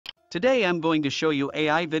Today I'm going to show you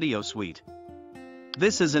AI Video Suite.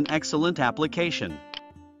 This is an excellent application.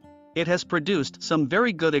 It has produced some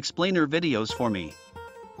very good explainer videos for me.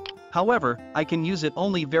 However, I can use it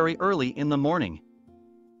only very early in the morning.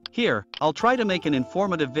 Here, I'll try to make an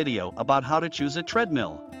informative video about how to choose a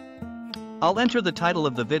treadmill. I'll enter the title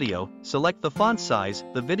of the video, select the font size,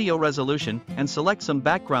 the video resolution, and select some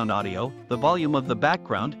background audio, the volume of the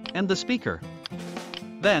background, and the speaker.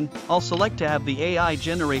 Then, I'll select to have the AI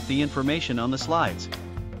generate the information on the slides.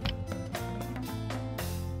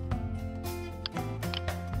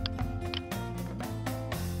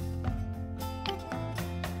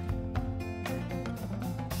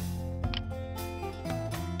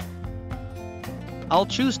 I'll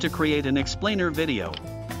choose to create an explainer video.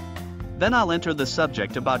 Then I'll enter the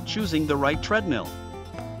subject about choosing the right treadmill.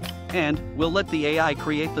 And we'll let the AI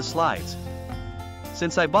create the slides.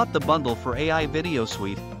 Since I bought the bundle for AI Video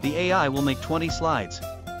Suite, the AI will make 20 slides.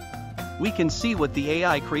 We can see what the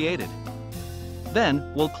AI created.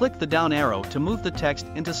 Then, we'll click the down arrow to move the text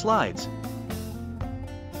into slides.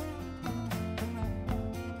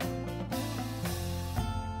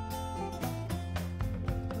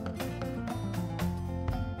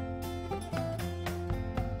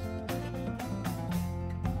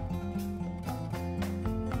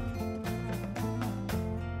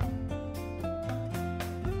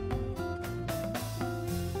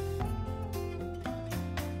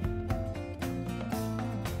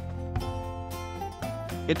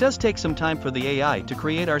 It does take some time for the AI to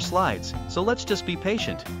create our slides, so let's just be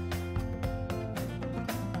patient.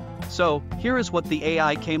 So, here is what the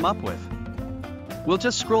AI came up with. We'll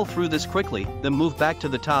just scroll through this quickly, then move back to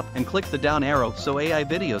the top and click the down arrow so AI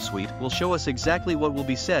Video Suite will show us exactly what will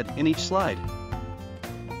be said in each slide.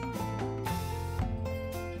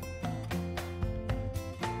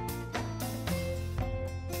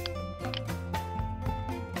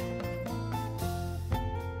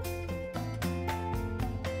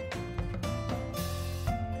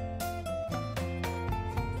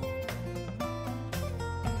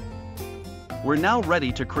 We're now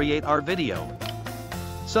ready to create our video.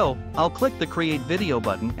 So, I'll click the Create Video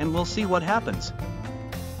button and we'll see what happens.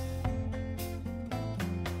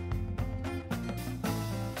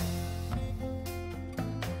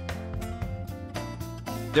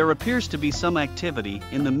 There appears to be some activity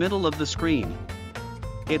in the middle of the screen.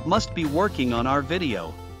 It must be working on our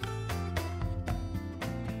video.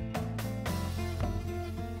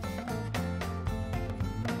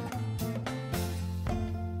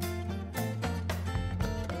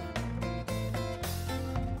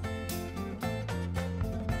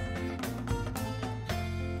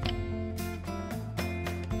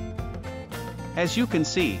 As you can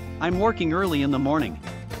see, I'm working early in the morning.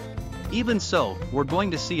 Even so, we're going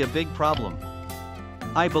to see a big problem.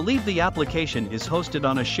 I believe the application is hosted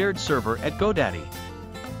on a shared server at GoDaddy.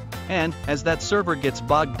 And, as that server gets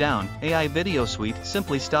bogged down, AI Video Suite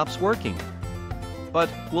simply stops working. But,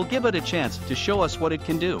 we'll give it a chance to show us what it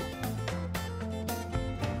can do.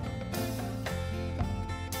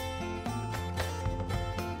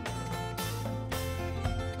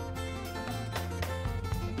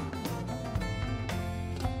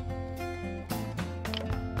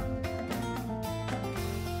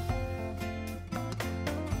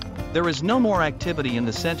 There is no more activity in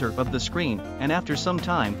the center of the screen, and after some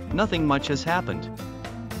time, nothing much has happened.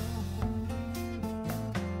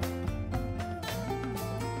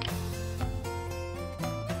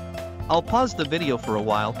 I'll pause the video for a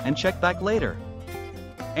while and check back later.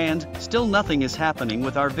 And, still nothing is happening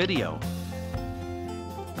with our video.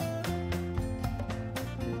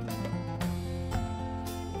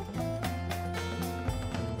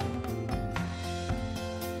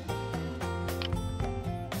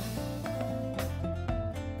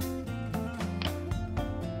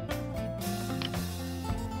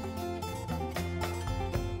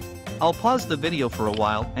 I'll pause the video for a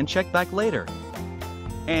while and check back later.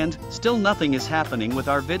 And, still nothing is happening with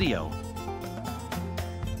our video.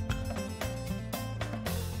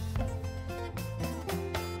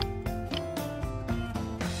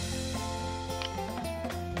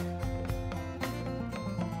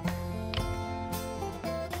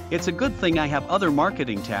 It's a good thing I have other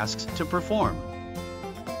marketing tasks to perform.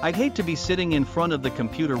 I'd hate to be sitting in front of the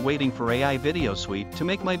computer waiting for AI Video Suite to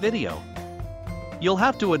make my video. You'll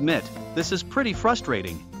have to admit, this is pretty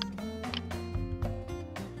frustrating.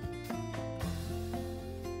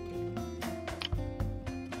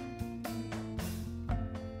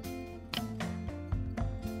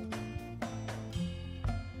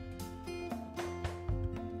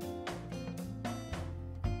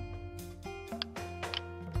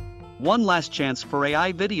 One last chance for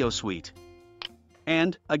AI Video Suite.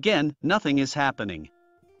 And, again, nothing is happening.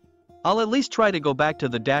 I'll at least try to go back to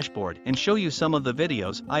the dashboard and show you some of the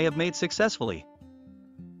videos I have made successfully.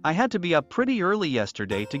 I had to be up pretty early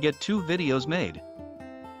yesterday to get 2 videos made.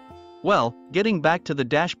 Well, getting back to the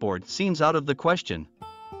dashboard seems out of the question.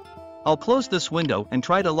 I'll close this window and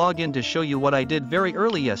try to log in to show you what I did very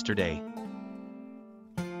early yesterday.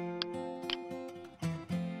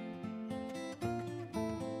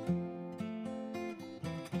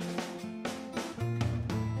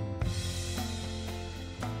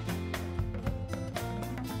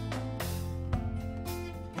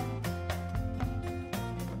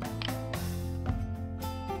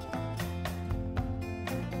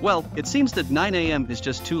 Well, it seems that 9 AM is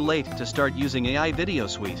just too late to start using AI Video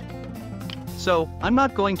Suite. So, I'm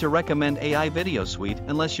not going to recommend AI Video Suite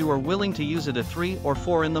unless you are willing to use it at 3 or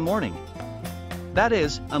 4 in the morning. That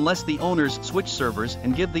is, unless the owners switch servers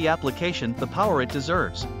and give the application the power it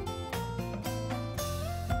deserves.